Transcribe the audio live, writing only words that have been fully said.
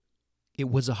It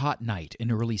was a hot night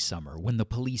in early summer when the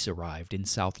police arrived in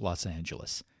South Los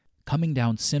Angeles, coming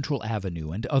down Central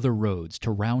Avenue and other roads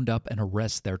to round up and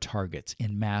arrest their targets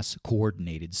in mass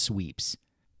coordinated sweeps.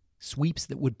 Sweeps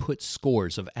that would put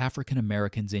scores of African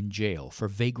Americans in jail for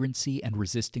vagrancy and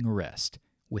resisting arrest,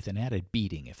 with an added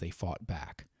beating if they fought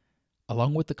back.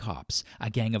 Along with the cops, a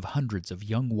gang of hundreds of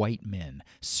young white men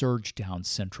surged down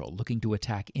Central looking to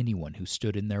attack anyone who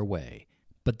stood in their way.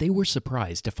 But they were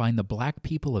surprised to find the black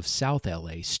people of South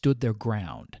LA stood their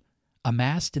ground.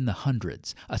 Amassed in the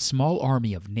hundreds, a small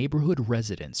army of neighborhood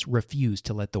residents refused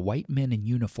to let the white men in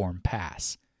uniform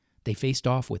pass. They faced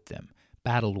off with them,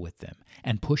 battled with them,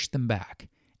 and pushed them back,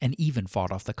 and even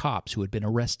fought off the cops who had been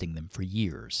arresting them for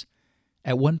years.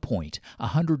 At one point,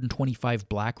 125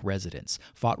 black residents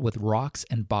fought with rocks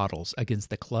and bottles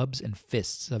against the clubs and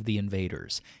fists of the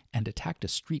invaders and attacked a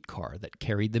streetcar that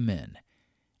carried them in.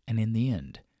 And in the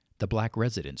end, the black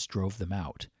residents drove them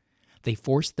out. They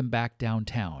forced them back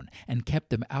downtown and kept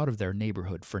them out of their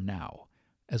neighborhood for now,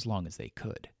 as long as they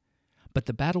could. But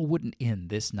the battle wouldn't end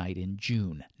this night in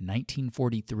June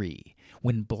 1943,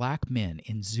 when black men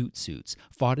in zoot suits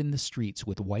fought in the streets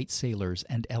with white sailors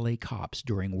and LA cops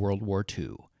during World War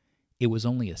II. It was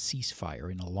only a ceasefire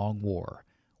in a long war,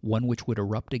 one which would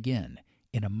erupt again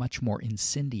in a much more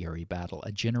incendiary battle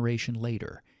a generation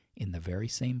later in the very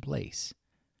same place,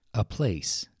 a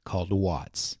place called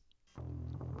Watts.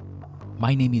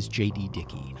 My name is J.D.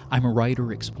 Dickey. I'm a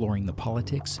writer exploring the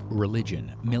politics,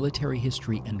 religion, military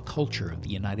history, and culture of the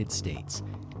United States,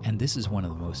 and this is one of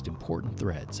the most important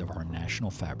threads of our national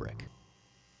fabric: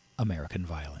 American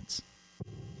violence.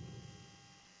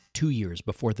 2 years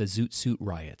before the Zoot Suit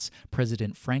riots,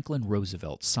 President Franklin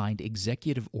Roosevelt signed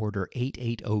Executive Order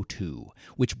 8802,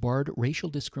 which barred racial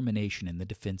discrimination in the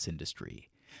defense industry.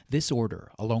 This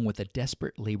order, along with a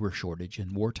desperate labor shortage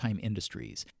in wartime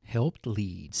industries, helped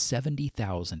lead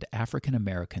 70,000 African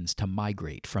Americans to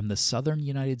migrate from the southern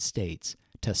United States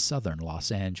to southern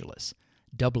Los Angeles,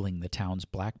 doubling the town's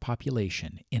black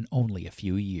population in only a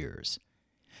few years.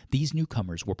 These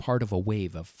newcomers were part of a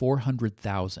wave of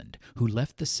 400,000 who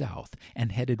left the South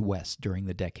and headed west during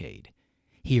the decade.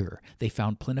 Here, they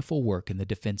found plentiful work in the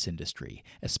defense industry,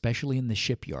 especially in the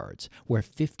shipyards, where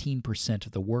 15%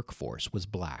 of the workforce was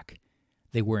black.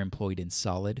 They were employed in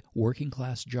solid,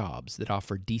 working-class jobs that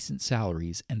offered decent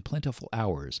salaries and plentiful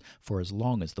hours for as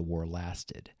long as the war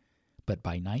lasted. But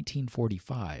by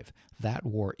 1945, that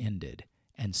war ended,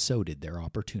 and so did their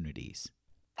opportunities.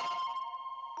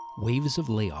 Waves of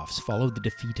layoffs followed the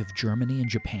defeat of Germany and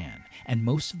Japan, and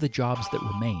most of the jobs that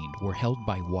remained were held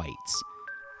by whites.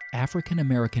 African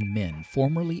American men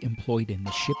formerly employed in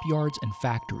the shipyards and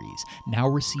factories now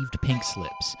received pink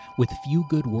slips, with few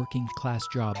good working-class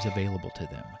jobs available to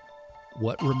them.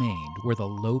 What remained were the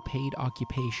low-paid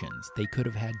occupations they could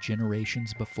have had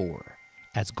generations before,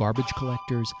 as garbage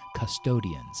collectors,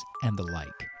 custodians, and the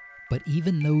like. But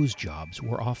even those jobs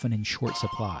were often in short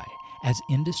supply, as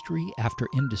industry after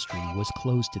industry was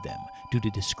closed to them due to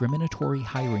discriminatory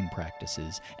hiring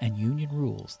practices and union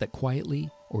rules that quietly,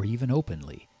 or even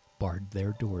openly, barred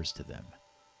their doors to them.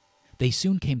 They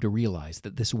soon came to realize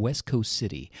that this West Coast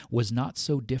city was not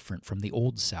so different from the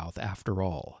Old South after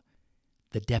all.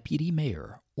 The deputy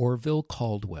mayor, Orville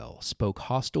Caldwell, spoke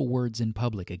hostile words in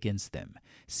public against them,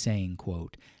 saying,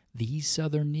 quote, "These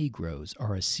Southern Negroes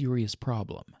are a serious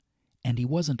problem." And he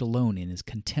wasn't alone in his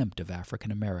contempt of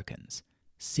African Americans.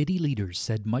 City leaders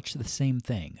said much the same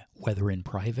thing, whether in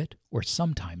private or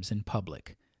sometimes in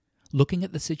public. Looking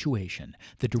at the situation,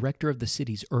 the director of the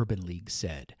city's Urban League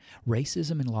said,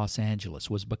 racism in Los Angeles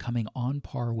was becoming on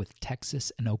par with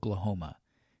Texas and Oklahoma,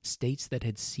 states that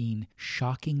had seen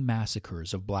shocking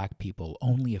massacres of black people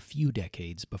only a few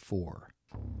decades before.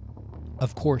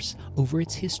 Of course, over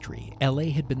its history,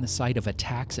 LA had been the site of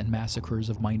attacks and massacres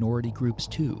of minority groups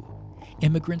too.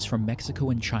 Immigrants from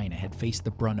Mexico and China had faced the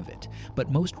brunt of it,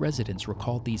 but most residents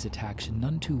recalled these attacks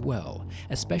none too well,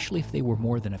 especially if they were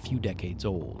more than a few decades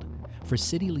old. For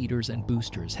city leaders and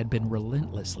boosters had been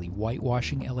relentlessly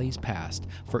whitewashing LA's past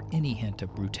for any hint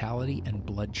of brutality and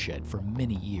bloodshed for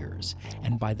many years,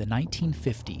 and by the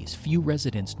 1950s, few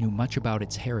residents knew much about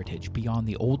its heritage beyond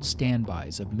the old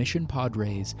standbys of Mission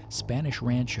Padres, Spanish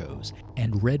ranchos,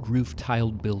 and red-roof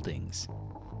tiled buildings.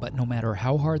 But no matter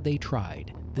how hard they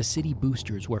tried, the city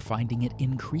boosters were finding it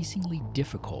increasingly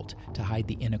difficult to hide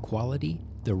the inequality,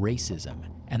 the racism,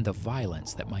 and the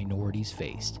violence that minorities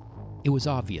faced. It was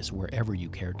obvious wherever you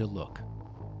cared to look.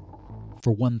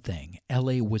 For one thing,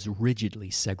 LA was rigidly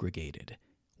segregated.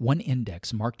 One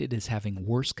index marked it as having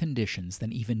worse conditions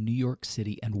than even New York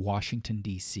City and Washington,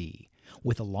 D.C.,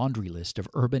 with a laundry list of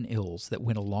urban ills that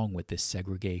went along with this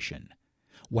segregation.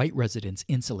 White residents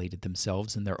insulated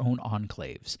themselves in their own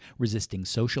enclaves, resisting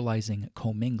socializing,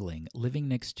 commingling, living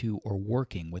next to, or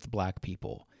working with black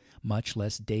people, much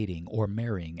less dating or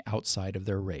marrying outside of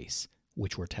their race,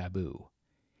 which were taboo.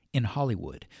 In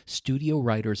Hollywood, studio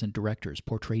writers and directors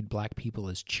portrayed black people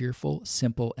as cheerful,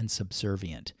 simple, and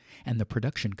subservient, and the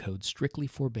production code strictly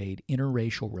forbade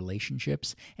interracial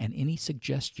relationships and any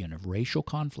suggestion of racial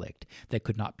conflict that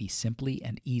could not be simply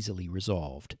and easily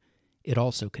resolved. It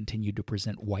also continued to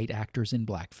present white actors in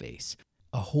blackface,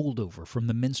 a holdover from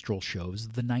the minstrel shows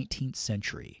of the 19th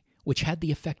century, which had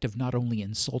the effect of not only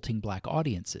insulting black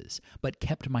audiences, but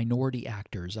kept minority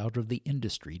actors out of the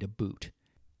industry to boot.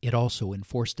 It also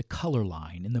enforced a color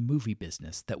line in the movie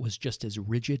business that was just as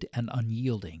rigid and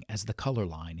unyielding as the color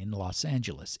line in Los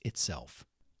Angeles itself.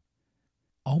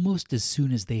 Almost as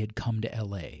soon as they had come to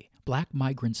L.A., black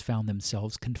migrants found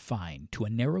themselves confined to a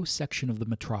narrow section of the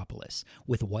metropolis,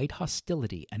 with white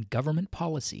hostility and government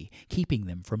policy keeping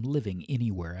them from living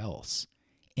anywhere else.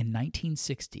 In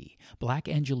 1960, black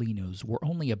Angelenos were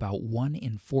only about 1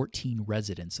 in 14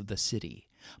 residents of the city,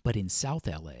 but in South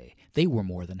L.A., they were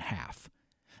more than half.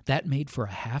 That made for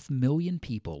 500,000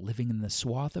 people living in the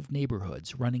swath of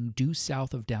neighborhoods running due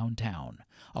south of downtown,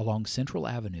 along Central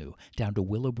Avenue down to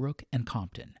Willowbrook and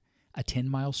Compton, a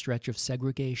 10-mile stretch of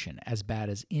segregation as bad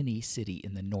as any city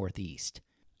in the Northeast.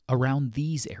 Around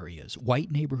these areas,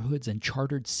 white neighborhoods and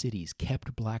chartered cities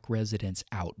kept black residents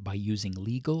out by using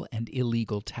legal and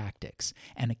illegal tactics,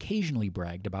 and occasionally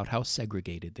bragged about how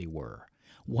segregated they were.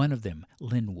 One of them,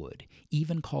 Linwood,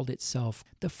 even called itself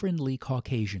the Friendly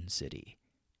Caucasian City.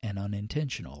 An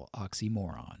unintentional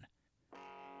oxymoron.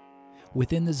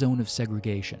 Within the zone of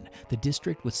segregation, the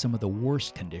district with some of the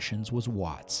worst conditions was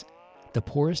Watts. The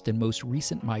poorest and most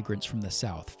recent migrants from the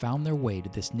South found their way to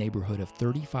this neighborhood of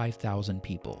 35,000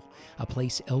 people, a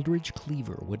place Eldridge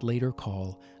Cleaver would later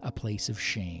call a place of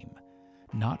shame,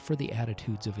 not for the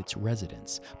attitudes of its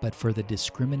residents, but for the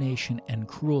discrimination and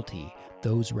cruelty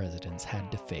those residents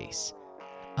had to face.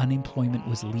 Unemployment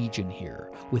was legion here,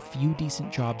 with few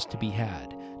decent jobs to be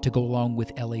had, to go along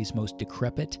with LA's most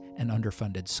decrepit and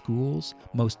underfunded schools,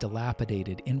 most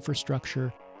dilapidated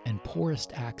infrastructure, and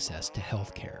poorest access to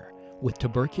health care, with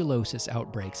tuberculosis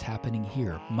outbreaks happening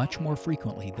here much more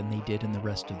frequently than they did in the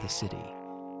rest of the city.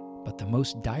 But the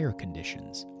most dire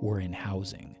conditions were in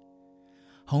housing.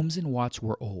 Homes in Watts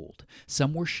were old,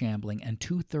 some were shambling, and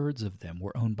 2/3 of them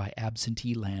were owned by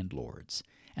absentee landlords.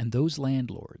 And those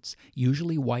landlords,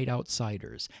 usually white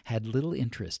outsiders, had little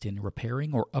interest in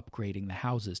repairing or upgrading the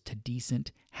houses to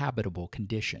decent, habitable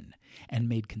condition, and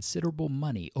made considerable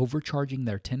money overcharging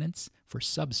their tenants for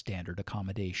substandard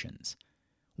accommodations.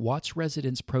 Watts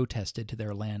residents protested to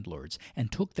their landlords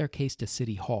and took their case to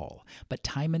City Hall, but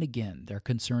time and again their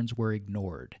concerns were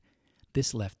ignored.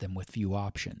 This left them with few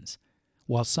options.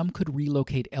 While some could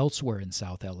relocate elsewhere in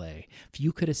South LA,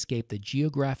 few could escape the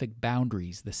geographic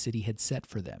boundaries the city had set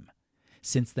for them.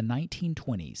 Since the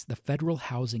 1920s, the Federal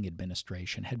Housing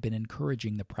Administration had been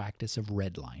encouraging the practice of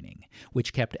redlining,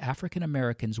 which kept African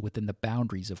Americans within the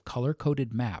boundaries of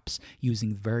color-coded maps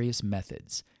using various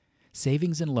methods.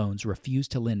 Savings and loans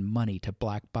refused to lend money to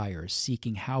black buyers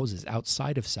seeking houses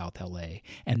outside of South LA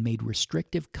and made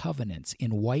restrictive covenants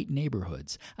in white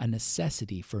neighborhoods a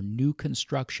necessity for new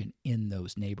construction in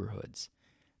those neighborhoods.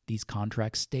 These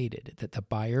contracts stated that the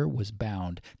buyer was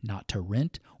bound not to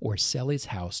rent or sell his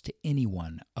house to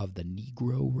anyone of the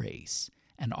Negro race,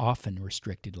 and often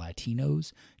restricted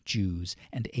Latinos, Jews,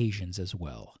 and Asians as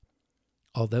well.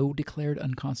 Although declared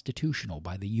unconstitutional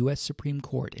by the U.S. Supreme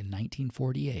Court in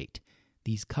 1948,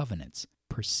 these covenants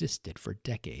persisted for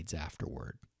decades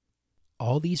afterward.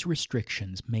 All these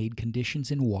restrictions made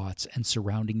conditions in Watts and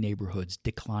surrounding neighborhoods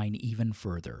decline even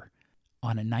further.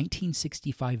 On a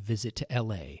 1965 visit to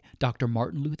L.A., Dr.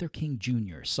 Martin Luther King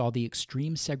Jr. saw the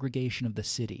extreme segregation of the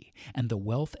city and the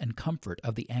wealth and comfort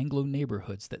of the Anglo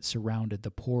neighborhoods that surrounded the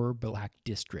poorer black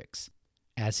districts.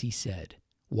 As he said,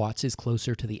 Watts is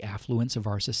closer to the affluence of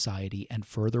our society and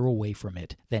further away from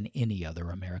it than any other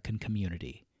American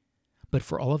community. But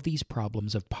for all of these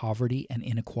problems of poverty and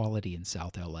inequality in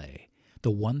South LA,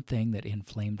 the one thing that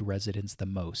inflamed residents the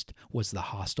most was the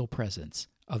hostile presence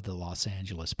of the Los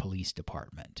Angeles Police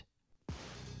Department.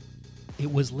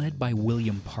 It was led by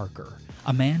William Parker,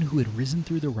 a man who had risen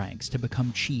through the ranks to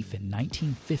become chief in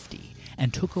 1950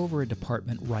 and took over a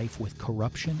department rife with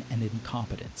corruption and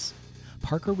incompetence.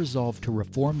 Parker resolved to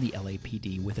reform the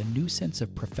LAPD with a new sense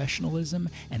of professionalism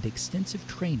and extensive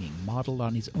training modeled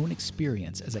on his own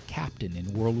experience as a captain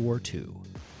in World War II.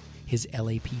 his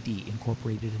LAPD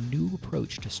incorporated a new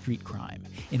approach to street crime,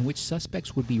 in which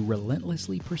suspects would be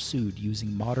relentlessly pursued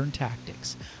using modern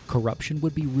tactics, corruption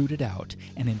would be rooted out,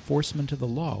 and enforcement of the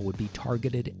law would be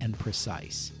targeted and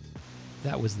precise.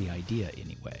 That was the idea,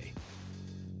 anyway.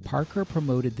 Parker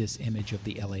promoted this image of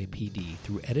the LAPD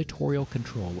through editorial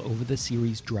control over the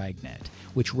series Dragnet,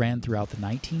 which ran throughout the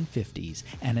 1950s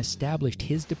and established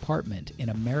his department in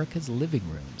America's living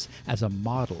rooms as a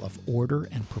model of order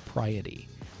and propriety,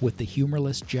 with the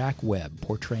humorless Jack Webb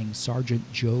portraying Sergeant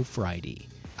Joe Friday,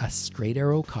 a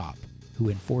straight-arrow cop who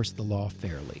enforced the law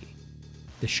fairly.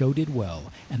 The show did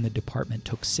well, and the department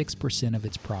took 6% of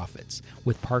its profits,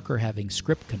 with Parker having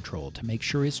script control to make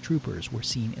sure his troopers were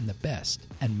seen in the best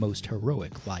and most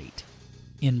heroic light.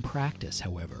 In practice,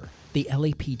 however, the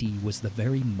LAPD was the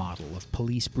very model of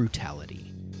police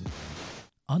brutality.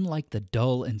 Unlike the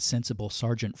dull and sensible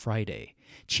Sergeant Friday,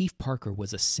 Chief Parker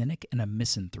was a cynic and a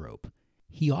misanthrope.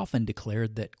 He often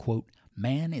declared that, quote,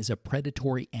 "man is a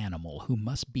predatory animal who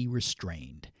must be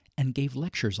restrained," and gave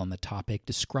lectures on the topic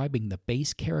describing the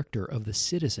base character of the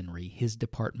citizenry his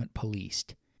department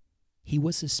policed. He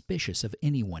was suspicious of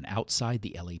anyone outside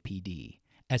the LAPD,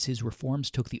 as his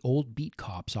reforms took the old beat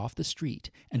cops off the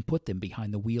street and put them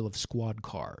behind the wheel of squad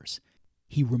cars.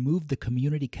 He removed the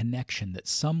community connection that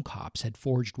some cops had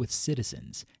forged with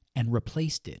citizens and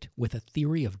replaced it with a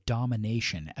theory of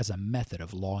domination as a method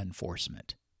of law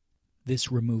enforcement.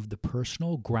 This removed the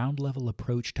personal, ground-level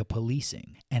approach to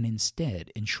policing and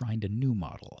instead enshrined a new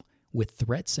model, with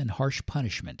threats and harsh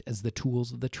punishment as the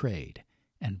tools of the trade,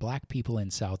 and black people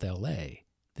in South LA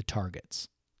the targets.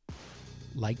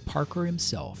 Like Parker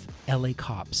himself, LA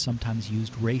cops sometimes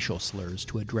used racial slurs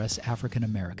to address African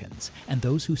Americans, and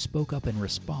those who spoke up in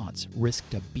response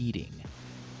risked a beating.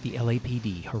 The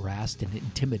LAPD harassed and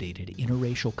intimidated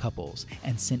interracial couples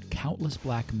and sent countless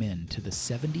black men to the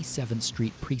 77th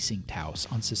Street Precinct House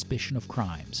on suspicion of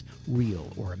crimes,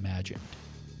 real or imagined.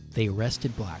 They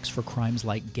arrested blacks for crimes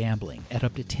like gambling at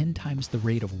up to 10 times the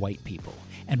rate of white people,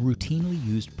 and routinely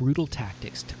used brutal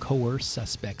tactics to coerce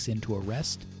suspects into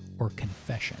arrest or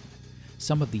confession.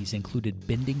 Some of these included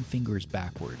bending fingers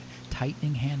backward,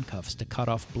 tightening handcuffs to cut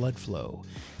off blood flow,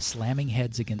 slamming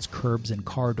heads against curbs and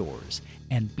car doors,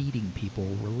 and beating people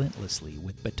relentlessly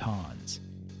with batons.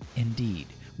 Indeed,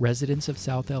 residents of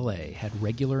South LA had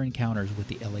regular encounters with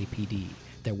the LAPD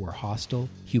that were hostile,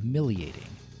 humiliating,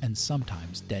 and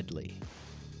sometimes deadly.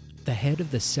 The head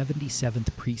of the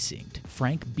 77th Precinct,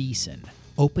 Frank Beeson,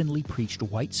 openly preached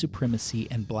white supremacy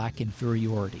and black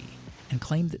inferiority, and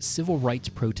claimed that civil rights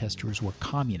protesters were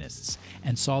communists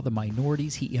and saw the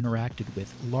minorities he interacted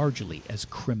with largely as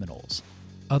criminals.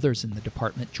 Others in the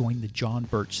department joined the John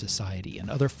Birch Society and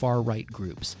other far-right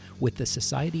groups, with the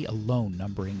society alone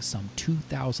numbering some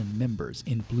 2,000 members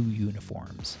in blue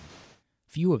uniforms.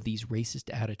 Few of these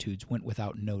racist attitudes went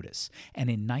without notice, and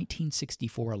in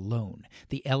 1964 alone,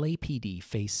 the LAPD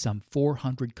faced some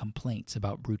 400 complaints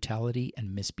about brutality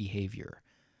and misbehavior.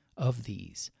 Of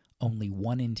these, only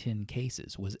 1 in 10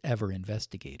 cases was ever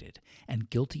investigated, and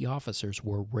guilty officers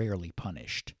were rarely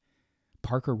punished.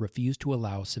 Parker refused to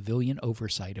allow civilian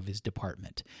oversight of his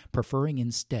department, preferring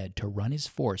instead to run his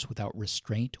force without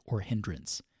restraint or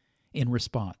hindrance. In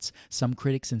response, some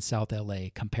critics in South LA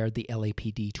compared the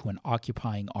LAPD to an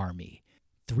occupying army.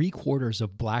 3/4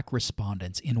 of black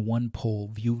respondents in one poll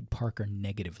viewed Parker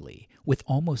negatively, with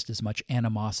almost as much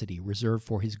animosity reserved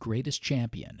for his greatest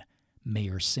champion,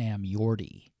 Mayor Sam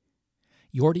Yorty.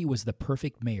 Yorty was the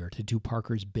perfect mayor to do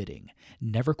Parker's bidding,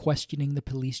 never questioning the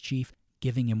police chief,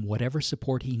 giving him whatever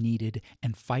support he needed,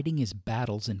 and fighting his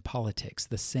battles in politics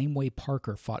the same way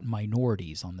Parker fought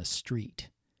minorities on the street.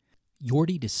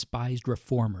 Yorty despised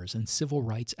reformers and civil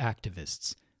rights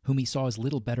activists, whom he saw as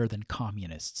little better than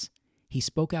communists. He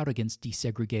spoke out against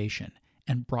desegregation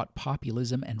and brought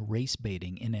populism and race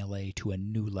baiting in LA to a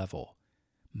new level.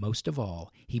 Most of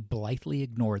all, he blithely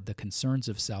ignored the concerns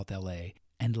of South LA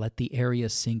and let the area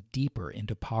sink deeper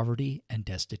into poverty and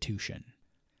destitution.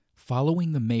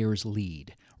 Following the mayor's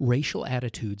lead, racial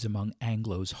attitudes among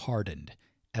Anglos hardened,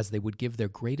 as they would give their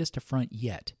greatest affront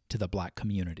yet to the black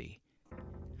community.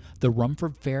 The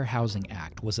Rumford Fair Housing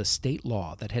Act was a state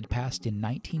law that had passed in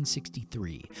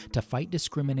 1963 to fight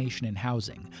discrimination in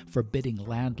housing, forbidding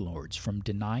landlords from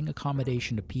denying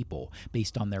accommodation to people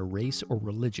based on their race or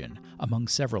religion, among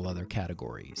several other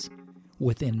categories.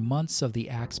 Within months of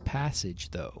the act's passage,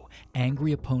 though,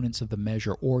 angry opponents of the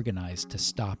measure organized to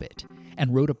stop it,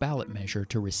 and wrote a ballot measure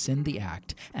to rescind the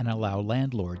act and allow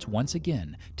landlords once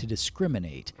again to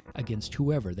discriminate against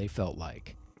whoever they felt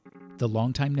like. The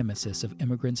longtime nemesis of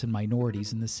immigrants and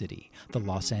minorities in the city, the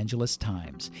Los Angeles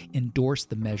Times, endorsed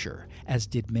the measure, as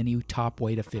did many top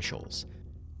white officials.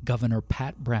 Governor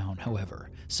Pat Brown,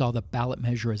 however, saw the ballot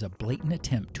measure as a blatant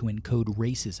attempt to encode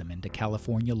racism into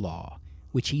California law,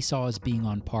 which he saw as being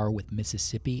on par with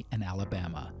Mississippi and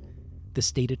Alabama. The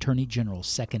state attorney general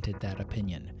seconded that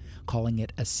opinion, calling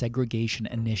it a segregation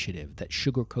initiative that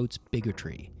sugarcoats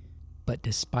bigotry. But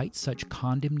despite such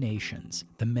condemnations,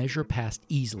 the measure passed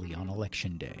easily on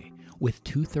Election Day, with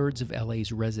 2/3 of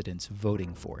LA's residents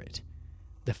voting for it.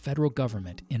 The federal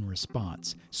government, in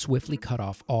response, swiftly cut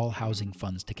off all housing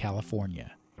funds to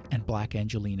California, and Black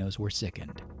Angelenos were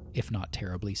sickened, if not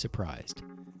terribly surprised.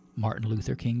 Martin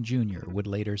Luther King Jr. would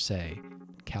later say,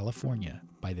 "California,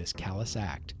 by this callous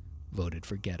act, voted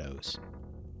for ghettos."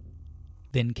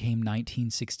 Then came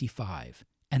 1965,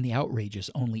 and the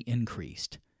outrages only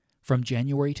increased. From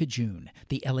January to June,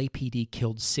 the LAPD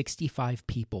killed 65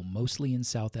 people, mostly in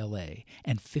South LA,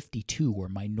 and 52 were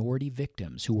minority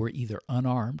victims who were either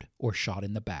unarmed or shot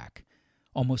in the back.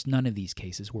 Almost none of these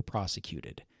cases were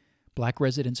prosecuted. Black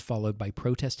residents followed by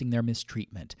protesting their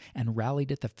mistreatment and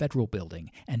rallied at the federal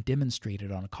building and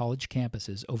demonstrated on college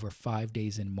campuses over 5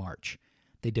 days in March.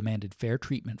 They demanded fair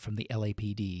treatment from the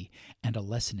LAPD and a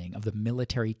lessening of the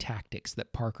military tactics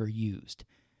that Parker used.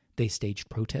 They staged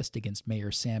protests against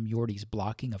Mayor Sam Yorty's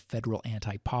blocking of federal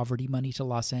anti-poverty money to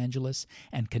Los Angeles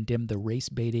and condemned the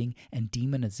race-baiting and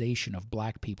demonization of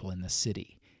black people in the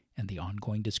city and the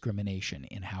ongoing discrimination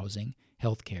in housing,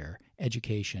 healthcare,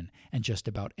 education, and just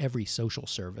about every social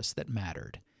service that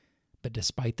mattered. But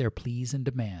despite their pleas and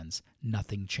demands,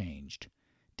 nothing changed.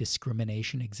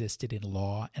 Discrimination existed in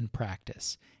law and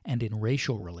practice, and in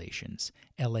racial relations,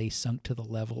 LA sunk to the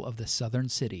level of the southern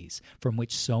cities from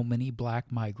which so many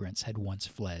black migrants had once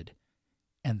fled.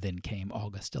 And then came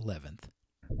August 11th.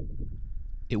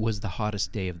 It was the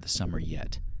hottest day of the summer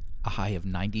yet, a high of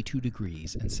 92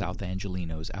 degrees and South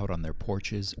Angelenos out on their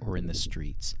porches or in the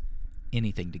streets.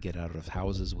 Anything to get out of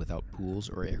houses without pools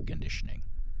or air conditioning.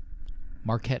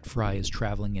 Marquette Frye is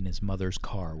traveling in his mother's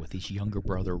car with his younger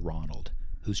brother Ronald,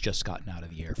 who's just gotten out of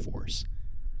the Air Force.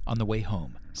 On the way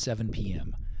home, 7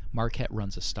 p.m., Marquette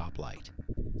runs a stoplight.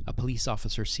 A police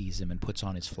officer sees him and puts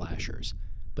on his flashers,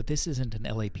 but this isn't an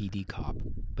LAPD cop,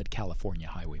 but California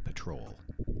Highway Patrol.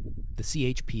 The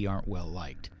CHP aren't well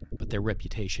liked, but their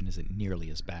reputation isn't nearly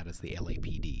as bad as the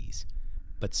LAPD's.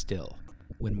 But still,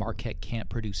 when Marquette can't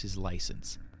produce his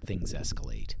license, things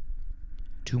escalate.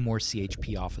 2 more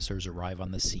CHP officers arrive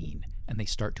on the scene, and they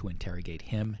start to interrogate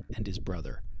him and his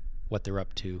brother. What they're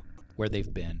up to, where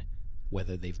they've been,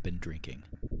 whether they've been drinking.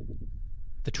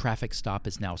 The traffic stop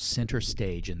is now center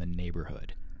stage in the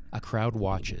neighborhood. A crowd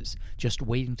watches, just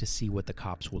waiting to see what the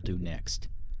cops will do next.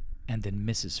 And then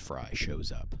Mrs. Frye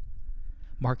shows up.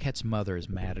 Marquette's mother is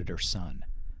mad at her son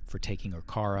for taking her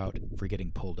car out, for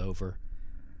getting pulled over.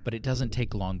 But it doesn't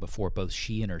take long before both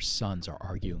she and her sons are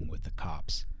arguing with the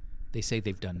cops. They say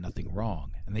they've done nothing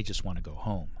wrong, and they just want to go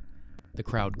home. The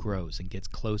crowd grows and gets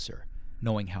closer,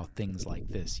 knowing how things like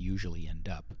this usually end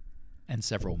up. And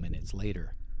several minutes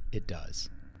later, it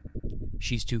does.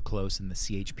 She's too close and the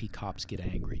CHP cops get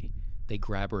angry. They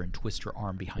grab her and twist her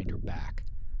arm behind her back.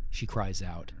 She cries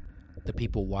out. The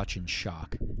people watch in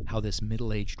shock, how this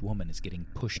middle-aged woman is getting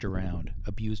pushed around,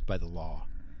 abused by the law.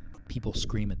 People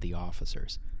scream at the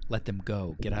officers. Let them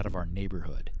go, get out of our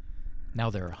neighborhood.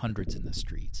 Now there are hundreds in the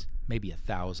streets, maybe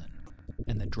 1,000,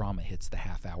 and the drama hits the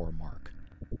half-hour mark.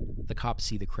 The cops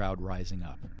see the crowd rising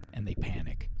up, and they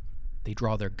panic. They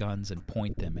draw their guns and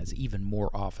point them as even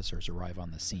more officers arrive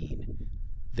on the scene.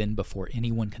 Then, before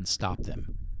anyone can stop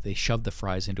them, they shove the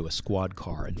Fries into a squad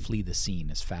car and flee the scene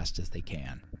as fast as they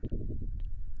can.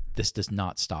 This does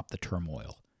not stop the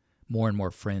turmoil. More and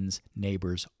more friends,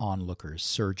 neighbors, onlookers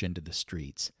surge into the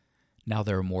streets. Now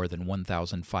there are more than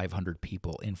 1,500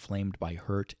 people inflamed by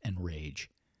hurt and rage.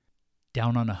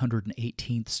 Down on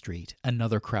 118th Street,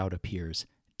 another crowd appears,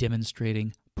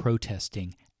 demonstrating,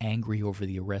 protesting, angry over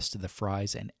the arrest of the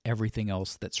Fries and everything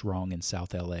else that's wrong in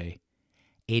South LA.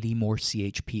 80 more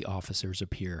CHP officers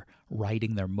appear,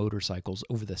 riding their motorcycles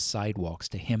over the sidewalks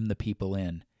to hem the people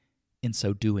in. In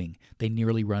so doing, they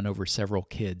nearly run over several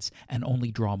kids and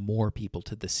only draw more people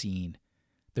to the scene.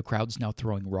 The crowd's now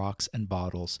throwing rocks and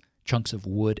bottles, chunks of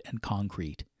wood and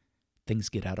concrete. Things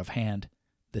get out of hand.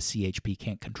 The CHP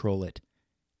can't control it,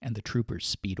 and the troopers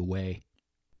speed away.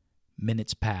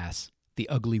 Minutes pass. The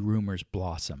ugly rumors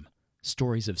blossom.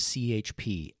 Stories of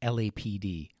CHP,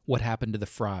 LAPD, what happened to the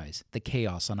Fries, the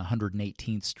chaos on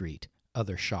 118th Street,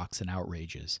 other shocks and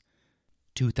outrages.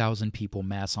 2,000 people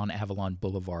mass on Avalon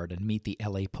Boulevard and meet the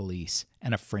LA police,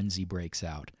 and a frenzy breaks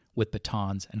out, with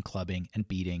batons and clubbing and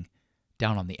beating.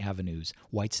 Down on the avenues,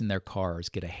 whites in their cars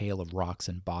get a hail of rocks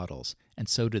and bottles, and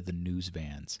so do the news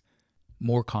vans.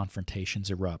 More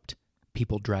confrontations erupt.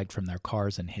 People dragged from their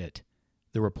cars and hit.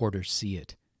 The reporters see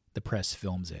it. The press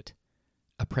films it.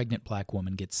 A pregnant black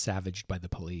woman gets savaged by the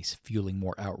police, fueling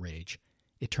more outrage.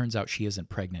 It turns out she isn't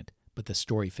pregnant, but the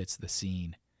story fits the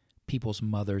scene. People's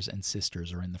mothers and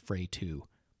sisters are in the fray too,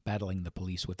 battling the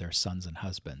police with their sons and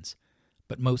husbands.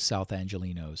 But most South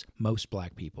Angelinos, most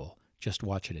black people, just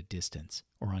watch at a distance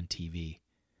or on TV.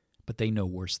 But they know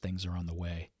worse things are on the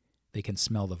way. They can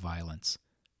smell the violence,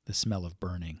 the smell of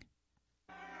burning.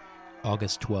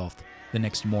 August 12th, the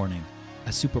next morning,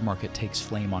 a supermarket takes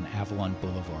flame on Avalon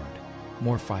Boulevard.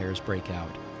 More fires break out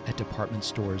at department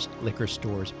stores, liquor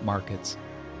stores, markets.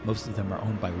 Most of them are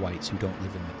owned by whites who don't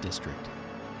live in the district.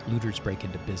 Looters break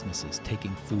into businesses,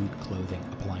 taking food, clothing,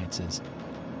 appliances.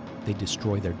 They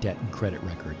destroy their debt and credit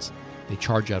records. They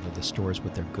charge out of the stores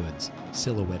with their goods,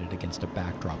 silhouetted against a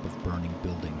backdrop of burning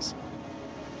buildings.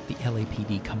 The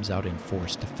LAPD comes out in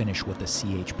force to finish what the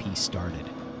CHP started.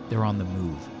 They're on the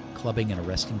move, clubbing and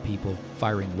arresting people,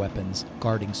 firing weapons,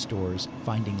 guarding stores,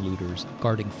 finding looters,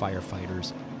 guarding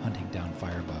firefighters, hunting down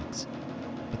firebugs.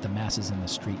 But the masses in the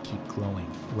street keep growing,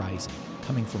 rising,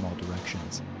 coming from all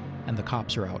directions. And the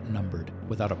cops are outnumbered,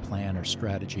 without a plan or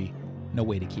strategy, no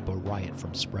way to keep a riot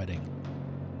from spreading.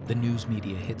 The news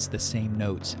media hits the same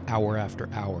notes hour after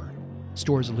hour.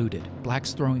 Stores looted,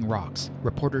 blacks throwing rocks,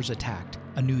 reporters attacked,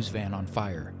 a news van on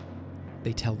fire.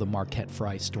 They tell the Marquette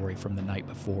Fry story from the night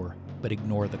before, but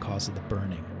ignore the cause of the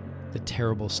burning, the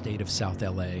terrible state of South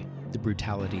LA, the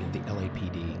brutality of the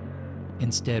LAPD.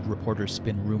 Instead, reporters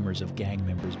spin rumors of gang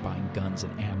members buying guns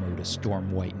and ammo to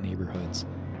storm white neighborhoods,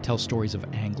 tell stories of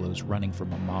Anglos running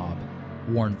from a mob,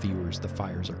 warn viewers the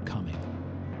fires are coming.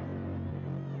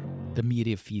 The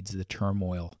media feeds the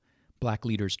turmoil. Black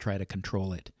leaders try to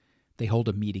control it. They hold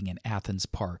a meeting in Athens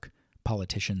Park.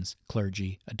 Politicians,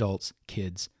 clergy, adults,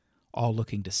 kids, all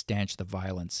looking to stanch the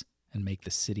violence and make the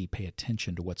city pay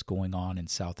attention to what's going on in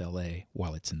South LA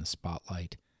while it's in the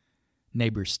spotlight.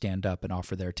 Neighbors stand up and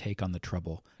offer their take on the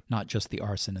trouble, not just the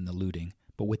arson and the looting,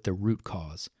 but with the root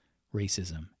cause,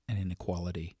 racism and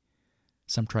inequality.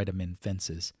 Some try to mend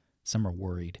fences. Some are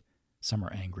worried. Some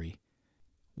are angry.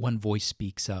 One voice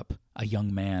speaks up, a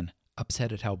young man,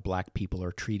 upset at how black people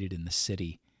are treated in the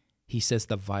city. He says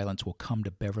the violence will come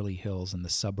to Beverly Hills and the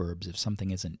suburbs if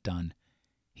something isn't done.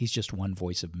 He's just one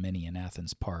voice of many in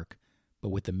Athens Park, but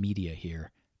with the media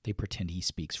here, they pretend he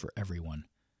speaks for everyone.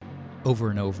 Over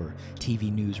and over,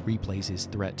 TV news replays his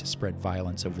threat to spread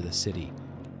violence over the city.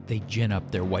 They gin up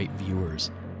their white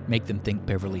viewers, make them think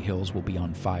Beverly Hills will be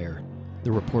on fire.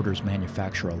 The reporters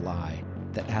manufacture a lie,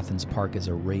 that Athens Park is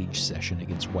a rage session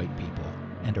against white people,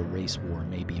 and a race war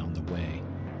may be on the way.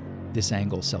 This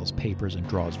angle sells papers and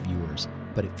draws viewers,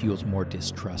 but it fuels more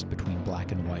distrust between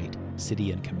black and white,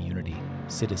 city and community,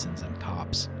 citizens and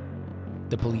cops.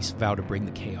 The police vow to bring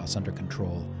the chaos under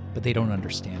control, but they don't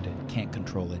understand it, can't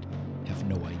control it, have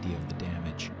no idea of the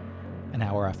damage. An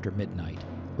hour after midnight,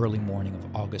 early morning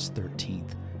of August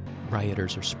 13th,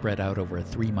 rioters are spread out over a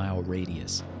 3-mile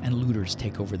radius, and looters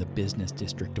take over the business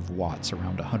district of Watts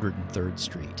around 103rd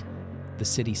Street. The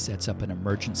city sets up an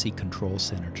emergency control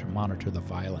center to monitor the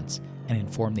violence and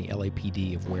inform the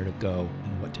LAPD of where to go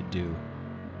and what to do.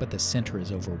 But the center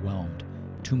is overwhelmed.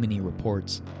 Too many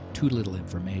reports, too little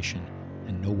information,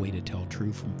 and no way to tell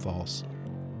true from false.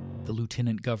 The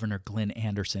Lieutenant Governor Glenn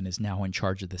Anderson is now in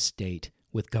charge of the state,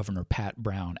 with Governor Pat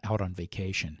Brown out on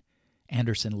vacation.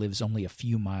 Anderson lives only a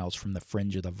few miles from the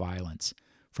fringe of the violence.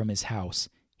 From his house,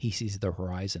 he sees the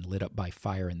horizon lit up by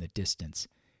fire in the distance,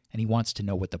 and he wants to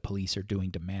know what the police are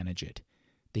doing to manage it.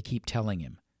 They keep telling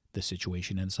him, the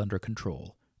situation is under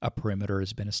control, a perimeter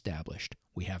has been established,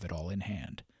 we have it all in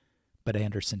hand. But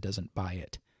Anderson doesn't buy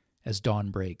it. As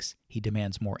dawn breaks, he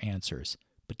demands more answers,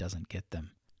 but doesn't get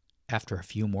them. After a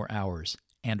few more hours,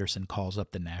 Anderson calls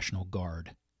up the National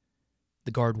Guard.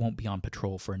 The Guard won't be on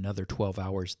patrol for another 12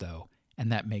 hours, though,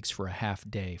 and that makes for a half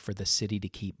day for the city to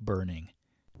keep burning.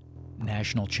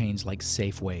 National chains like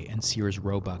Safeway and Sears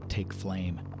Roebuck take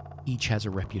flame. Each has a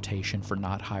reputation for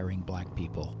not hiring black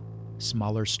people.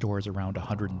 Smaller stores around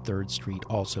 103rd Street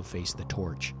also face the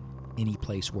torch. Any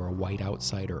place where a white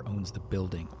outsider owns the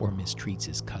building or mistreats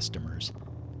his customers.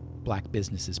 Black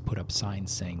businesses put up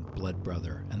signs saying "Blood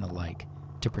Brother" and the like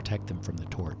to protect them from the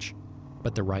torch.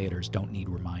 But the rioters don't need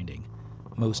reminding.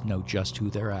 Most know just who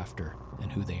they're after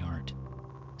and who they aren't.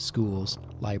 Schools,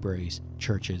 libraries,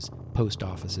 churches, post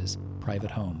offices, private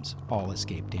homes all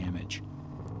escape damage.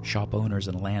 Shop owners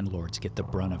and landlords get the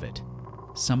brunt of it.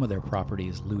 Some of their property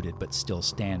is looted but still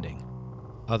standing.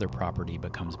 Other property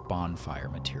becomes bonfire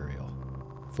material.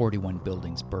 41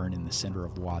 buildings burn in the center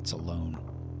of Watts alone.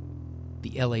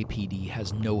 The LAPD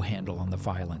has no handle on the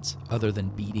violence other than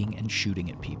beating and shooting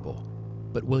at people.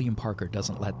 But William Parker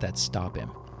doesn't let that stop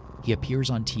him. He appears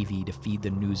on TV to feed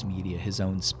the news media his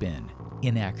own spin,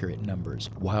 inaccurate numbers,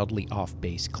 wildly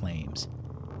off-base claims.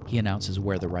 He announces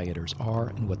where the rioters are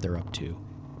and what they're up to.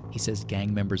 He says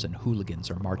gang members and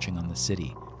hooligans are marching on the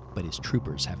city, but his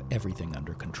troopers have everything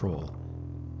under control.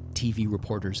 TV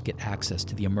reporters get access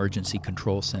to the emergency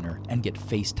control center and get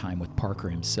FaceTime with Parker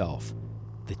himself.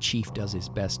 The chief does his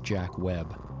best Jack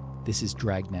Webb. This is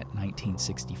Dragnet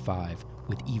 1965,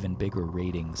 with even bigger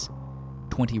ratings.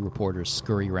 20 reporters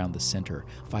scurry around the center,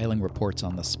 filing reports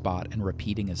on the spot and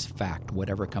repeating as fact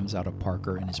whatever comes out of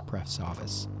Parker and his press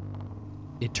office.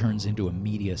 It turns into a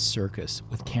media circus,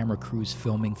 with camera crews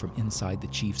filming from inside the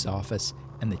chief's office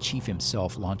and the chief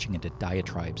himself launching into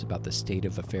diatribes about the state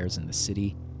of affairs in the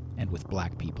city and with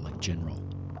black people in general.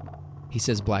 He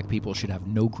says black people should have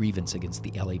no grievance against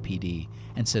the LAPD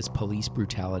and says police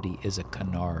brutality is a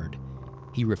canard.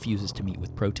 He refuses to meet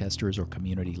with protesters or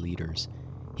community leaders.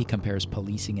 He compares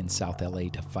policing in South LA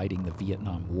to fighting the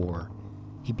Vietnam War.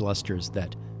 He blusters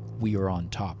that we are on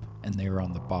top and they are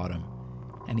on the bottom.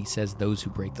 And he says those who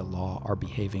break the law are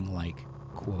behaving like,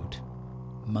 quote,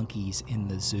 monkeys in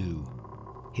the zoo.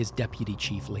 His deputy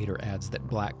chief later adds that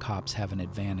black cops have an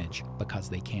advantage because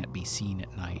they can't be seen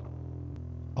at night.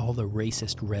 All the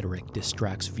racist rhetoric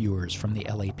distracts viewers from the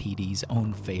LAPD's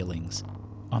own failings.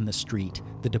 On the street,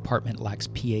 the department lacks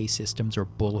PA systems or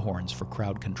bullhorns for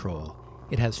crowd control.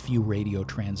 It has few radio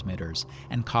transmitters,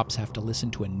 and cops have to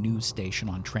listen to a news station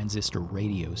on transistor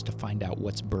radios to find out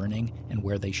what's burning and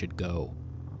where they should go.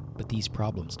 But these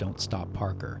problems don't stop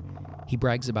Parker. He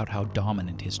brags about how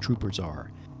dominant his troopers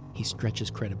are. He stretches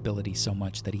credibility so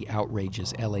much that he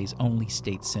outrages LA's only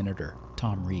state senator,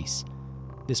 Tom Reese.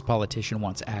 This politician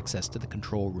wants access to the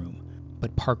control room,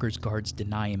 but Parker's guards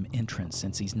deny him entrance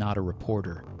since he's not a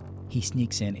reporter. He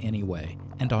sneaks in anyway,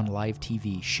 and on live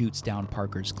TV shoots down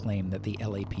Parker's claim that the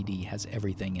LAPD has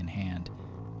everything in hand,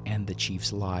 and the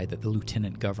chief's lie that the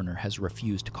lieutenant governor has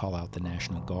refused to call out the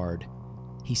National Guard.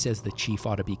 He says the chief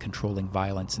ought to be controlling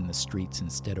violence in the streets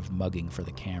instead of mugging for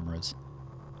the cameras.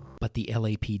 But the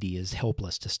LAPD is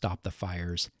helpless to stop the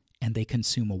fires, and they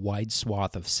consume a wide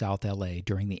swath of South LA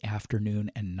during the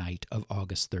afternoon and night of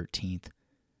August 13th.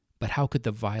 But how could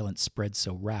the violence spread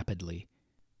so rapidly?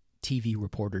 TV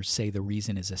reporters say the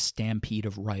reason is a stampede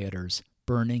of rioters,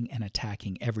 burning and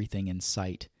attacking everything in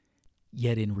sight.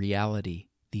 Yet in reality,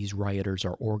 these rioters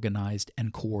are organized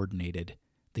and coordinated.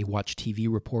 They watch TV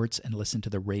reports and listen to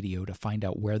the radio to find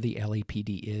out where the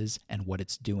LAPD is and what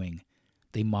it's doing.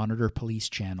 They monitor police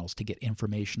channels to get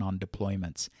information on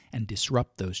deployments and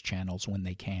disrupt those channels when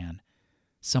they can.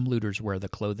 Some looters wear the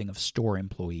clothing of store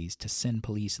employees to send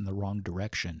police in the wrong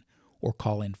direction or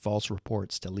call in false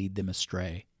reports to lead them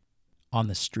astray. On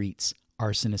the streets,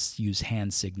 arsonists use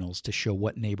hand signals to show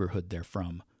what neighborhood they're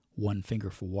from, 1 finger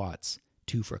for Watts,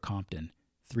 2 for Compton,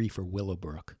 3 for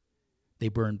Willowbrook. They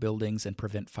burn buildings and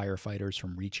prevent firefighters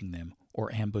from reaching them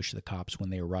or ambush the cops when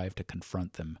they arrive to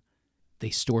confront them. They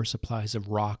store supplies of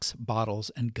rocks, bottles,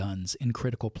 and guns in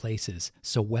critical places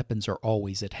so weapons are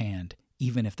always at hand,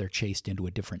 even if they're chased into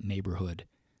a different neighborhood.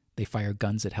 They fire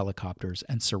guns at helicopters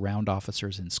and surround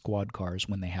officers in squad cars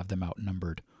when they have them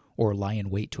outnumbered, or lie in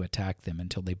wait to attack them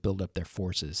until they build up their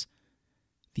forces.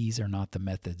 These are not the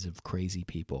methods of crazy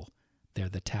people. They're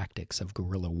the tactics of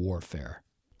guerrilla warfare.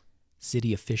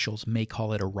 City officials may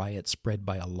call it a riot spread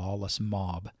by a lawless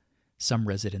mob. Some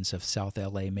residents of South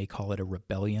LA may call it a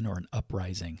rebellion or an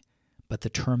uprising, but the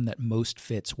term that most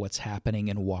fits what's happening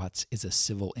in Watts is a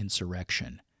civil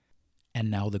insurrection. And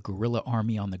now the guerrilla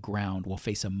army on the ground will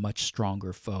face a much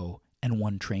stronger foe, and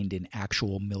one trained in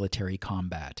actual military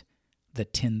combat, the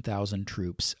 10,000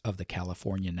 troops of the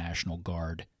California National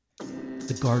Guard.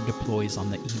 The Guard deploys on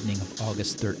the evening of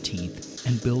August 13th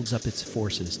and builds up its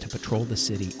forces to patrol the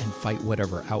city and fight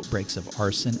whatever outbreaks of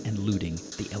arson and looting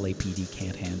the LAPD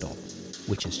can't handle,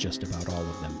 which is just about all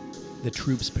of them. The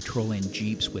troops patrol in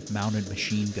jeeps with mounted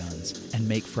machine guns and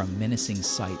make for a menacing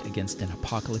sight against an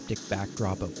apocalyptic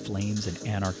backdrop of flames and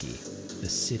anarchy, the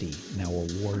city now a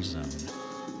war zone.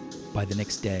 By the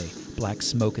next day, black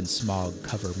smoke and smog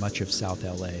cover much of South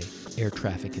LA, air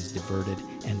traffic is diverted,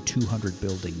 and 200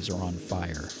 buildings are on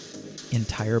fire.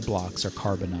 Entire blocks are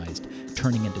carbonized,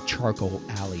 turning into charcoal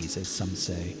alleys, as some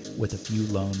say, with a few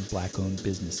lone black-owned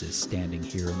businesses standing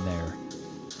here and there.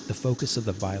 The focus of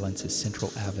the violence is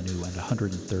Central Avenue and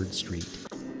 103rd Street,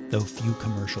 though few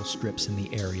commercial strips in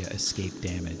the area escape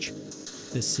damage.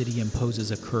 The city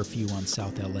imposes a curfew on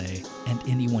South LA, and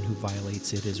anyone who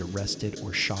violates it is arrested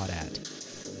or shot at.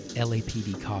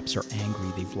 LAPD cops are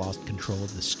angry they've lost control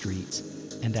of the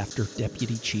streets, and after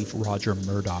Deputy Chief Roger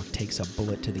Murdoch takes a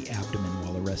bullet to the abdomen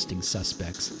while arresting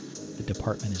suspects, the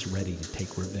department is ready to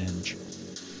take revenge.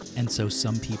 And so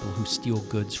some people who steal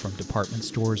goods from department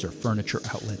stores or furniture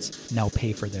outlets now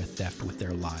pay for their theft with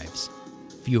their lives.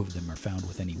 Few of them are found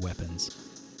with any weapons.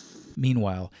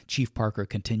 Meanwhile, Chief Parker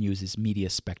continues his media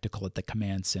spectacle at the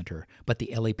command center, but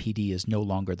the LAPD is no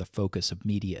longer the focus of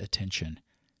media attention.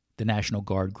 The National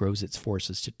Guard grows its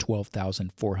forces to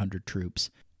 12,400 troops,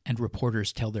 and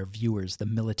reporters tell their viewers the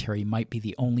military might be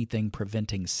the only thing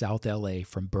preventing South LA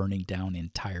from burning down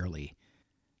entirely.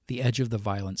 The edge of the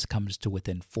violence comes to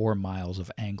within 4 miles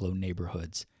of Anglo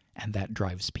neighborhoods, and that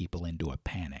drives people into a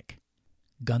panic.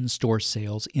 Gun store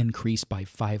sales increase by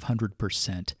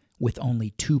 500%, with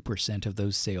only 2% of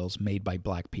those sales made by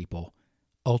black people.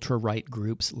 Ultra-right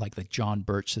groups like the John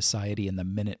Birch Society and the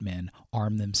Minutemen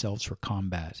arm themselves for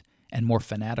combat, and more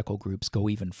fanatical groups go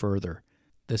even further.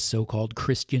 The so-called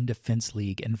Christian Defense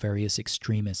League and various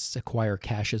extremists acquire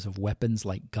caches of weapons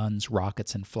like guns,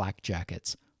 rockets, and flak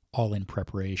jackets, all in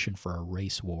preparation for a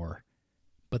race war.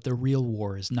 But the real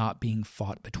war is not being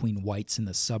fought between whites in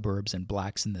the suburbs and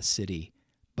blacks in the city,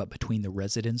 but between the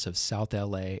residents of South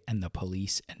LA and the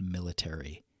police and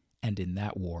military. And in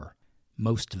that war,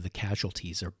 most of the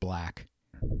casualties are black.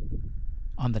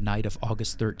 On the night of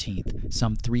August 13th,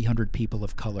 some 300 people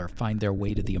of color find their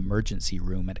way to the emergency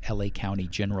room at LA County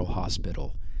General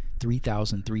Hospital.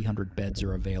 3,300 beds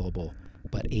are available,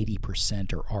 but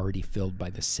 80% are already filled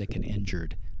by the sick and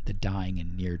injured, the dying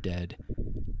and near dead.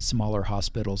 Smaller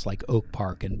hospitals like Oak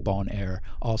Park and Bon Air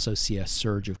also see a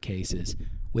surge of cases,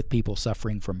 with people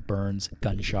suffering from burns,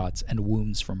 gunshots, and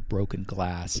wounds from broken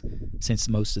glass, since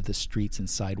most of the streets and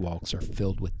sidewalks are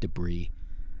filled with debris.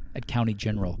 At County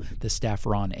General, the staff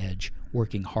are on edge,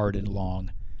 working hard and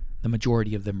long. The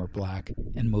majority of them are black,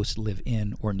 and most live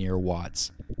in or near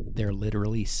Watts. They're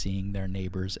literally seeing their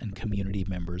neighbors and community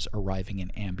members arriving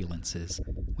in ambulances,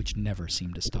 which never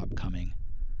seem to stop coming.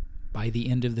 By the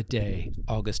end of the day,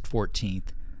 August 14th,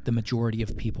 the majority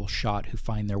of people shot who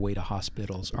find their way to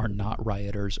hospitals are not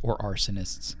rioters or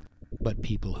arsonists, but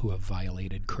people who have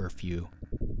violated curfew.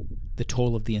 The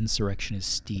toll of the insurrection is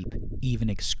steep, even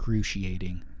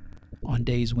excruciating. On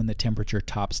days when the temperature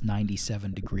tops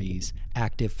 97 degrees,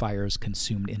 active fires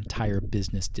consumed entire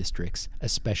business districts,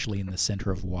 especially in the center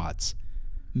of Watts.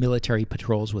 Military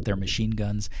patrols with their machine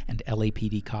guns and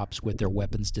LAPD cops with their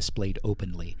weapons displayed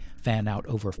openly fan out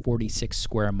over 46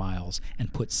 square miles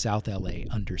and put South LA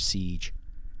under siege.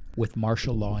 With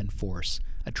martial law in force,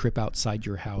 a trip outside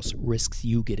your house risks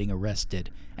you getting arrested,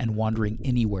 and wandering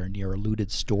anywhere near a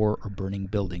looted store or burning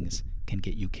buildings can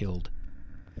get you killed.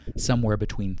 Somewhere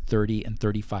between 30 and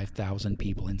 35,000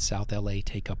 people in South LA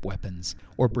take up weapons,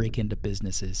 or break into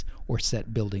businesses, or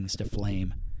set buildings to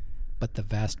flame. But the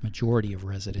vast majority of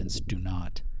residents do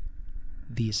not.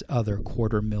 These other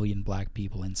 250,000 black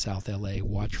people in South LA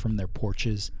watch from their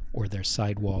porches, or their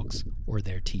sidewalks, or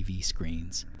their TV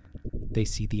screens. They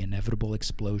see the inevitable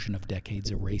explosion of decades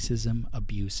of racism,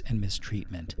 abuse, and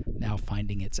mistreatment now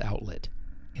finding its outlet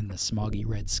in the smoggy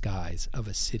red skies of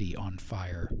a city on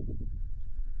fire.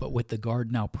 But with the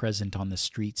Guard now present on the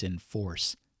streets in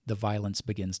force, the violence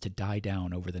begins to die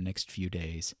down over the next few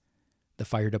days. The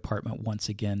fire department once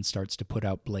again starts to put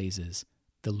out blazes,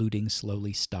 the looting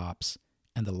slowly stops,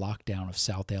 and the lockdown of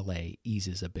South LA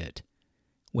eases a bit.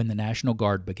 When the National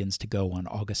Guard begins to go on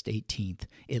August 18th,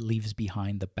 it leaves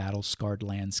behind the battle-scarred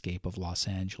landscape of Los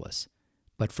Angeles.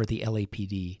 But for the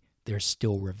LAPD, there's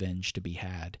still revenge to be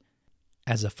had.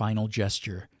 As a final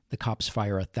gesture, the cops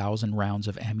fire 1,000 rounds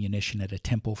of ammunition at a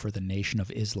temple for the Nation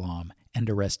of Islam and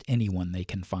arrest anyone they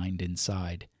can find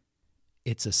inside.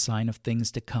 It's a sign of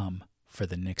things to come for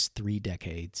the next 3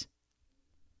 decades.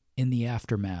 In the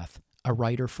aftermath, a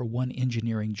writer for one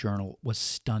engineering journal was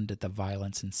stunned at the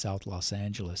violence in South Los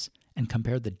Angeles and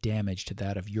compared the damage to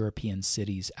that of European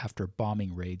cities after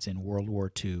bombing raids in World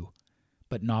War II.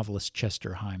 But novelist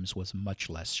Chester Himes was much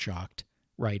less shocked,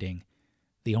 writing,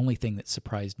 "The only thing that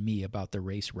surprised me about the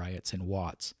race riots in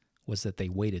Watts was that they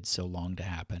waited so long to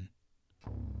happen."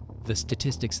 The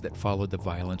statistics that followed the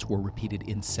violence were repeated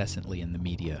incessantly in the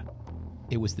media.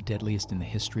 It was the deadliest in the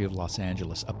history of Los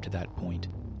Angeles up to that point,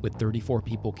 with 34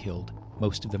 people killed,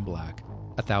 most of them black,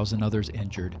 1,000 others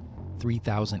injured,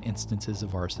 3,000 instances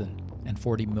of arson, and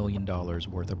 $40 million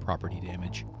worth of property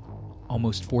damage.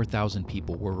 Almost 4,000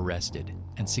 people were arrested,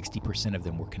 and 60% of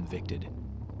them were convicted.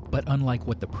 But unlike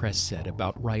what the press said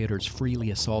about rioters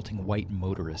freely assaulting white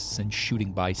motorists and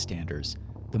shooting bystanders,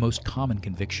 the most common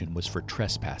conviction was for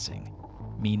trespassing,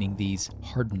 meaning these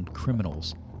hardened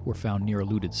criminals were found near a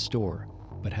looted store,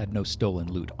 but had no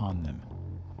stolen loot on them.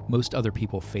 Most other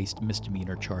people faced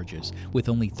misdemeanor charges, with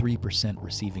only 3%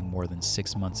 receiving more than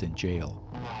 6 months in jail.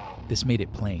 This made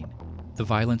it plain. The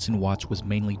violence in Watts was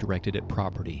mainly directed at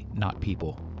property, not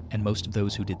people, and most of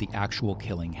those who did the actual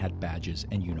killing had badges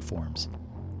and uniforms.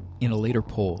 In a later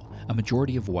poll, a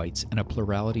majority of whites and a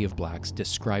plurality of blacks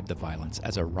described the violence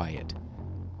as a riot,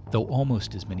 though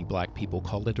almost as many black people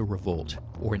called it a revolt,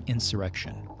 or an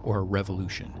insurrection, or a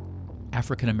revolution.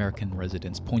 African American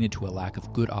residents pointed to a lack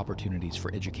of good opportunities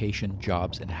for education,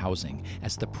 jobs, and housing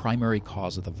as the primary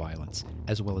cause of the violence,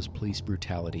 as well as police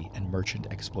brutality and merchant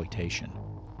exploitation.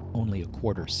 Only a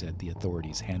quarter said the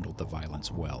authorities handled the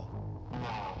violence well.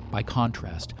 By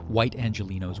contrast, white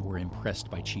Angelenos were impressed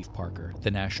by Chief Parker,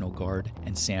 the National Guard,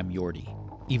 and Sam Yorty,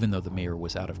 even though the mayor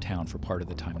was out of town for part of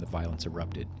the time the violence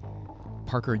erupted.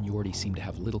 Parker and Yorty seemed to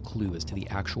have little clue as to the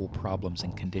actual problems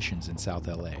and conditions in South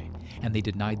LA, and they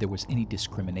denied there was any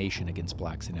discrimination against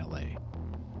blacks in LA.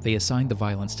 They assigned the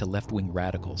violence to left-wing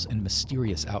radicals and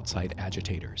mysterious outside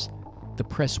agitators. The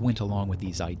press went along with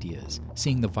these ideas,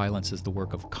 seeing the violence as the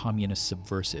work of communist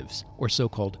subversives, or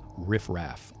so-called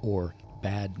riffraff, or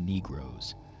bad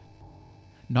Negroes.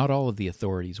 Not all of the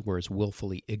authorities were as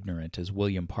willfully ignorant as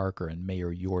William Parker and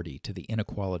Mayor Yorty to the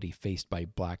inequality faced by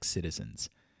black citizens.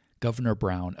 Governor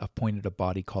Brown appointed a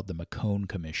body called the McCone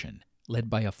Commission,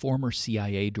 led by a former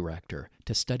CIA director,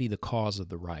 to study the cause of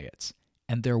the riots,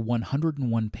 and their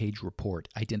 101-page report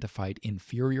identified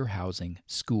inferior housing,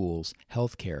 schools,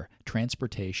 healthcare,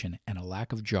 transportation, and a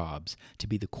lack of jobs to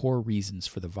be the core reasons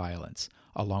for the violence,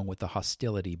 along with the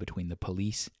hostility between the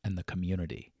police and the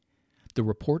community. The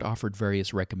report offered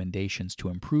various recommendations to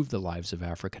improve the lives of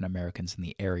African Americans in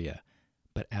the area,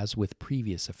 but as with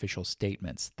previous official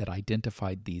statements that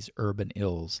identified these urban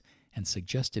ills and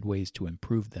suggested ways to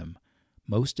improve them,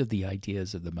 most of the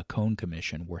ideas of the McCone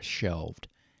Commission were shelved,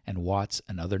 and Watts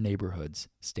and other neighborhoods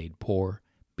stayed poor,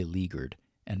 beleaguered,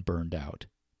 and burned out.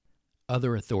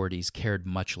 Other authorities cared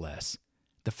much less.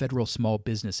 The Federal Small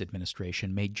Business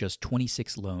Administration made just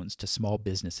 26 loans to small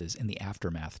businesses in the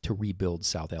aftermath to rebuild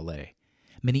South LA.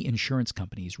 Many insurance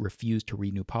companies refused to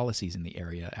renew policies in the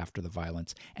area after the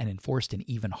violence and enforced an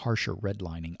even harsher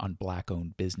redlining on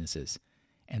black-owned businesses.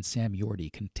 And Sam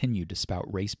Yorty continued to spout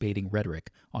race-baiting rhetoric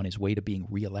on his way to being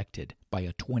reelected by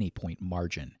a 20-point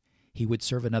margin. He would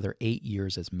serve another 8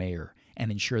 years as mayor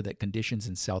and ensure that conditions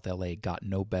in South LA got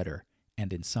no better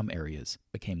and in some areas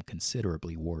became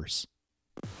considerably worse.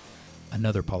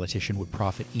 Another politician would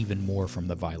profit even more from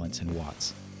the violence in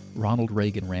Watts. Ronald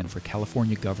Reagan ran for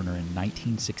California governor in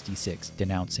 1966,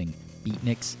 denouncing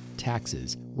beatniks,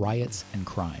 taxes, riots, and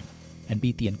crime, and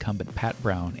beat the incumbent Pat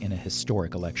Brown in a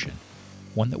historic election,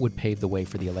 one that would pave the way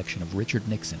for the election of Richard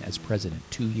Nixon as president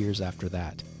 2 years after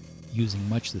that, using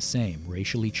much the same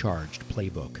racially charged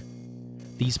playbook.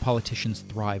 These politicians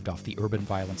thrived off the urban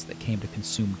violence that came to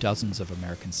consume dozens of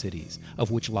American cities,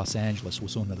 of which Los Angeles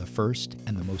was one of the first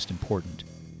and the most important.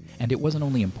 And it wasn't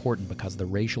only important because the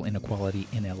racial inequality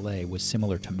in LA was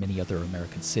similar to many other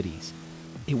American cities.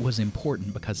 It was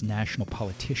important because national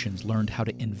politicians learned how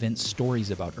to invent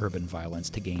stories about urban violence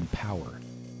to gain power,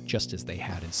 just as they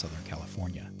had in Southern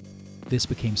California. This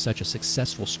became such a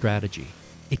successful strategy,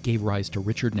 it gave rise to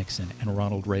Richard Nixon and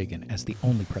Ronald Reagan as the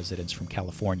only presidents from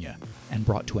California, and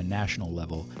brought to a national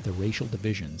level the racial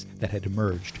divisions that had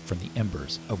emerged from the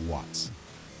embers of Watts.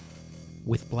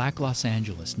 With Black Los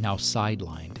Angeles now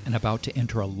sidelined and about to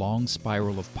enter a long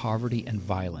spiral of poverty and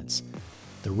violence,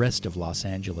 the rest of Los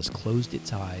Angeles closed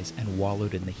its eyes and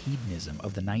wallowed in the hedonism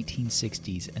of the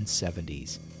 1960s and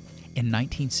 70s. In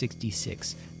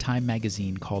 1966, Time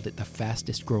magazine called it the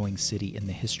fastest-growing city in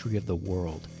the history of the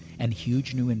world, and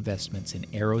huge new investments in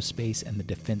aerospace and the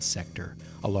defense sector,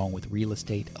 along with real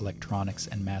estate, electronics,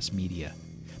 and mass media,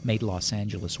 made Los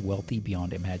Angeles wealthy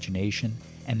beyond imagination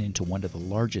and into one of the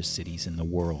largest cities in the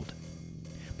world.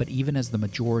 But even as the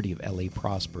majority of LA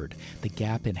prospered, the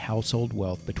gap in household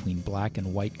wealth between black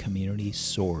and white communities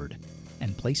soared,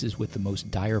 and places with the most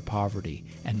dire poverty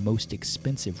and most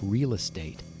expensive real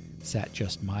estate sat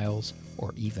just miles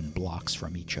or even blocks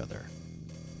from each other.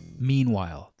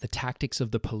 Meanwhile, the tactics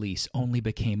of the police only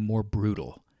became more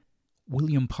brutal.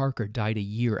 William Parker died a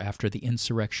year after the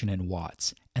insurrection in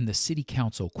Watts, and the city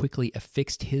council quickly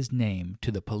affixed his name to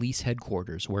the police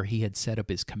headquarters where he had set up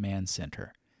his command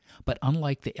center. But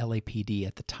unlike the LAPD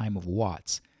at the time of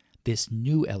Watts, this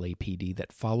new LAPD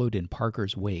that followed in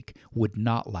Parker's wake would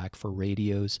not lack for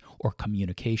radios or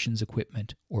communications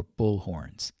equipment or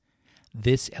bullhorns.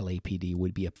 This LAPD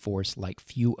would be a force like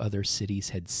few other cities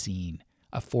had seen,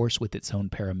 a force with its own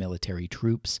paramilitary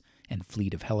troops and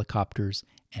fleet of helicopters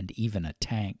and even a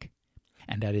tank.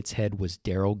 And at its head was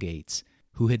Daryl Gates,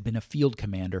 who had been a field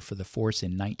commander for the force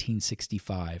in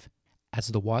 1965. As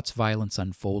the Watts violence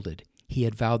unfolded, he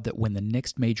had vowed that when the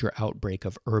next major outbreak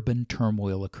of urban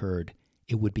turmoil occurred,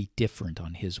 it would be different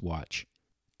on his watch.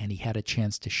 And he had a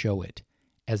chance to show it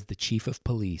as the chief of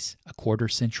police a quarter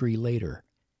century later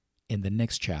in the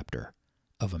next chapter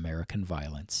of American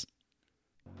Violence.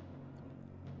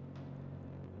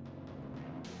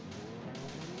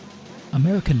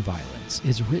 American Violence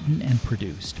is written and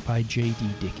produced by J.D.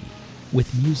 Dickey,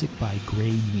 with music by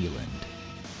Gray Neeland.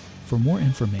 For more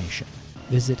information,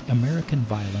 visit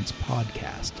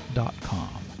AmericanViolencePodcast.com,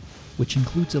 which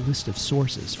includes a list of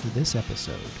sources for this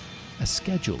episode, a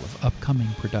schedule of upcoming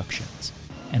productions,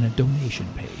 and a donation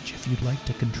page if you'd like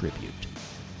to contribute.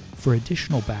 For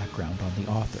additional background on the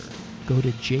author, go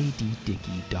to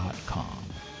jddickey.com.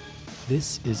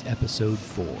 This is Episode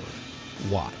 4,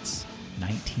 Watts,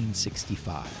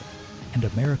 1965, and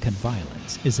American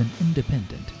Violence is an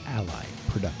independent Allied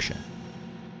production.